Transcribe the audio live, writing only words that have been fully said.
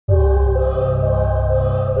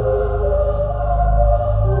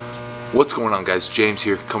What's going on, guys? James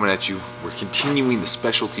here, coming at you. We're continuing the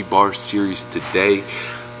specialty bar series today.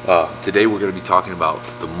 Today we're going to be talking about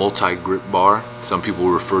the multi-grip bar. Some people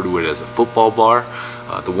refer to it as a football bar.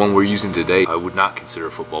 The one we're using today, I would not consider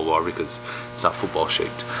a football bar because it's not football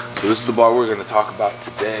shaped. So this is the bar we're going to talk about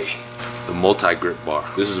today, the multi-grip bar.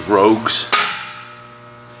 This is Rogue's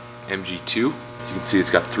MG2. You can see it's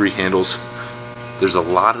got 3 handles. There's a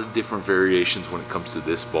lot of different variations when it comes to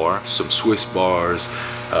this bar. Some Swiss bars,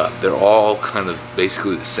 they're all kind of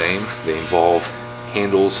basically the same. They involve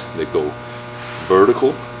handles that go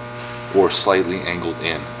vertical or slightly angled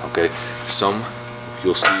in, okay? Some,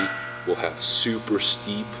 you'll see, will have super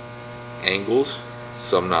steep angles,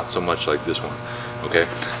 some not so much like this one, okay?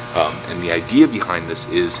 And the idea behind this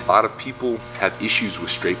is a lot of people have issues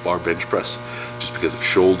with straight bar bench press just because of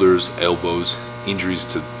shoulders, elbows, injuries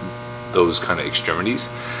to those kind of extremities.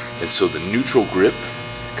 And so the neutral grip,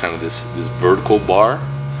 kind of this vertical bar,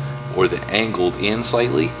 or the angled in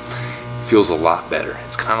slightly, feels a lot better.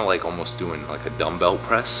 It's kind of like almost doing like a dumbbell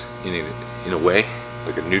press in a way,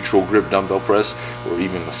 like a neutral grip dumbbell press, or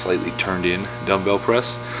even a slightly turned in dumbbell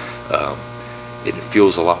press. It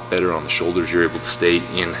feels a lot better on the shoulders. You're able to stay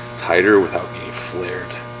in tighter without getting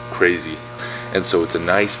flared crazy. And so it's a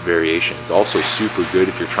nice variation. It's also super good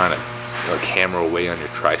if you're trying to like hammer away on your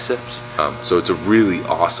triceps. So it's a really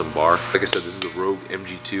awesome bar. Like I said, this is the Rogue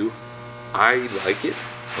MG2. I like it,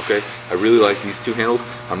 okay? I really like these 2 handles.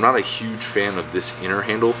 I'm not a huge fan of this inner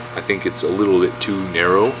handle. I think it's a little bit too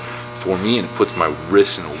narrow for me and it puts my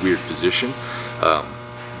wrist in a weird position.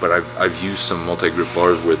 But I've used some multi-grip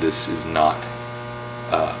bars where this is not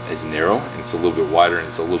as narrow and it's a little bit wider and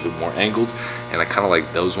it's a little bit more angled, and I kind of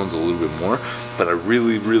like those ones a little bit more. But I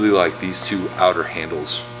really like these 2 outer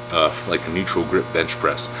handles. Like a neutral grip bench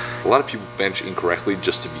press. A lot of people bench incorrectly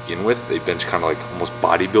just to begin with. They bench kind of like almost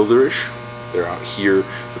bodybuilder-ish. They're out here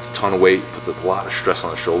with a ton of weight, puts a lot of stress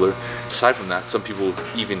on the shoulder. Aside from that, some people,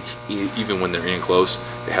 even when they're in close,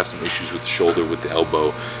 they have some issues with the shoulder, with the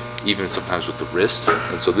elbow, even sometimes with the wrist.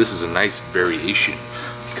 And so this is a nice variation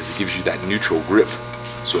because it gives you that neutral grip.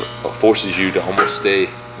 So it forces you to almost stay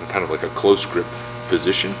in kind of like a close grip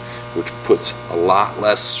position, which puts a lot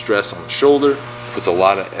less stress on the shoulder, puts a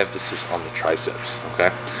lot of emphasis on the triceps,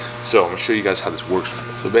 okay? So I'm gonna show you guys how this works.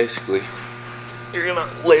 So basically, you're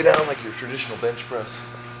gonna lay down like your traditional bench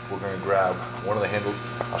press. We're gonna grab one of the handles.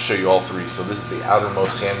 I'll show you all 3. So this is the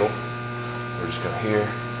outermost handle. We're just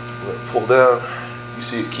gonna let it pull down. You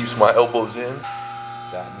see it keeps my elbows in.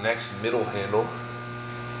 That next middle handle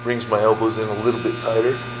brings my elbows in a little bit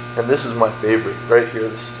tighter. And this is my favorite right here.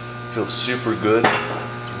 This feels super good.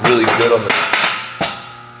 It's really good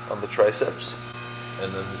on the triceps.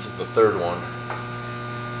 And then this is the 3rd one.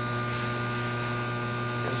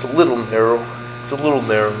 It's a little narrow. It's a little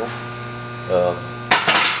narrow. And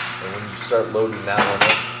when you start loading that one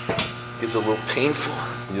up, it gets a little painful.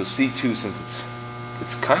 And you'll see too, since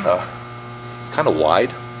it's kind of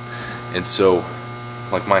wide, and so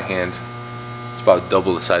like my hand, it's about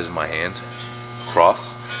double the size of my hand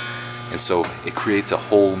across, and so it creates a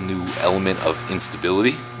whole new element of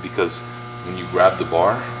instability because when you grab the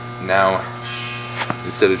bar, now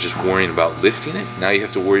instead of just worrying about lifting it, now you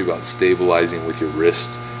have to worry about stabilizing with your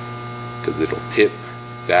wrist because it'll tip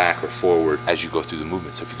back or forward as you go through the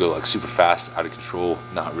movement. So if you go like super fast, out of control,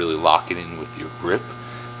 not really locking in with your grip,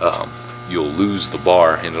 you'll lose the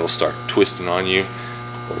bar and it'll start twisting on you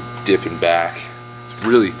or dipping back. It's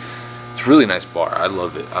really nice bar. I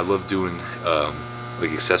love it. I love doing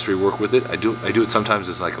like accessory work with it. I do it sometimes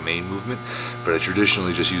as like a main movement, but I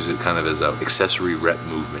traditionally just use it kind of as an accessory rep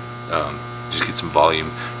movement. Just get some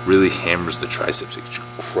volume, really hammers the triceps. It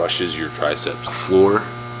crushes your triceps. Floor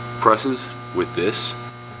presses with this,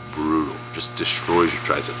 brutal. Just destroys your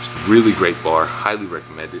triceps. Really great bar, highly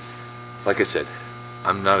recommended. Like I said,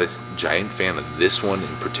 I'm not a giant fan of this one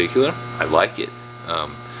in particular. I like it.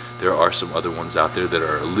 There are some other ones out there that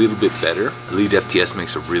are a little bit better. Elite FTS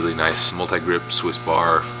makes a really nice multi-grip Swiss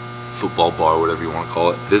bar, football bar, whatever you want to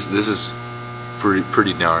call it. This is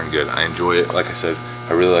pretty darn good. I enjoy it. Like I said,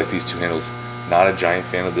 I really like these 2 handles. Not a giant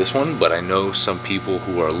fan of this one, but I know some people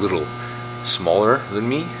who are a little smaller than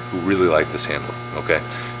me who really like this handle, okay?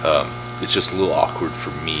 It's just a little awkward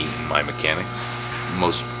for me and my mechanics.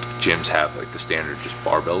 Most gyms have like the standard just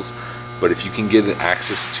barbells, but if you can get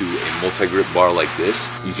access to a multi-grip bar like this,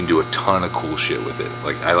 you can do a ton of cool shit with it.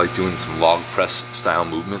 Like I like doing some log press style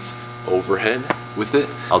movements overhead with it.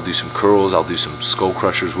 I'll do some curls, I'll do some skull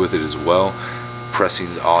crushers with it as well. Pressing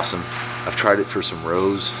is awesome. I've tried it for some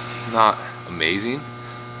rows, not amazing,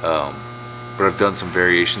 but I've done some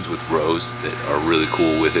variations with rows that are really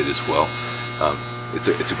cool with it as well.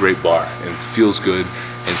 it's a great bar, and it feels good.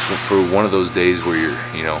 And it's for one of those days where your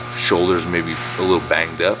shoulders maybe a little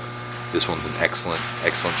banged up. This one's an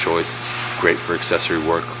excellent choice. Great for accessory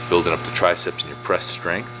work, building up the triceps and your press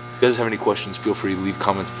strength. If you guys have any questions, feel free to leave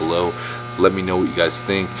comments below. Let me know what you guys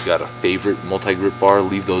think. If you got a favorite multi-grip bar,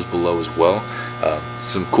 leave those below as well.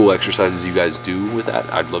 Some cool exercises you guys do with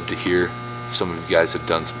that. I'd love to hear if some of you guys have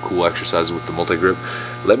done some cool exercises with the multi-grip.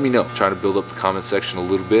 Let me know. Try to build up the comment section a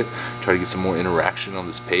little bit. Try to get some more interaction on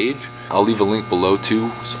this page. I'll leave a link below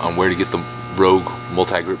too on where to get the Rogue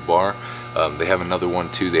multi-grip bar. They have another one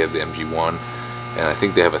too. They have the MG1, and I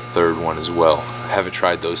think they have a third one as well. I haven't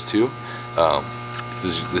tried those two.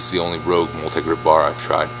 This is the only Rogue multi-grip bar I've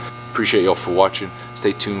tried. Appreciate y'all for watching.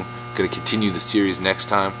 Stay tuned. Gonna continue the series next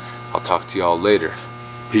time. I'll talk to y'all later.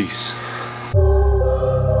 Peace.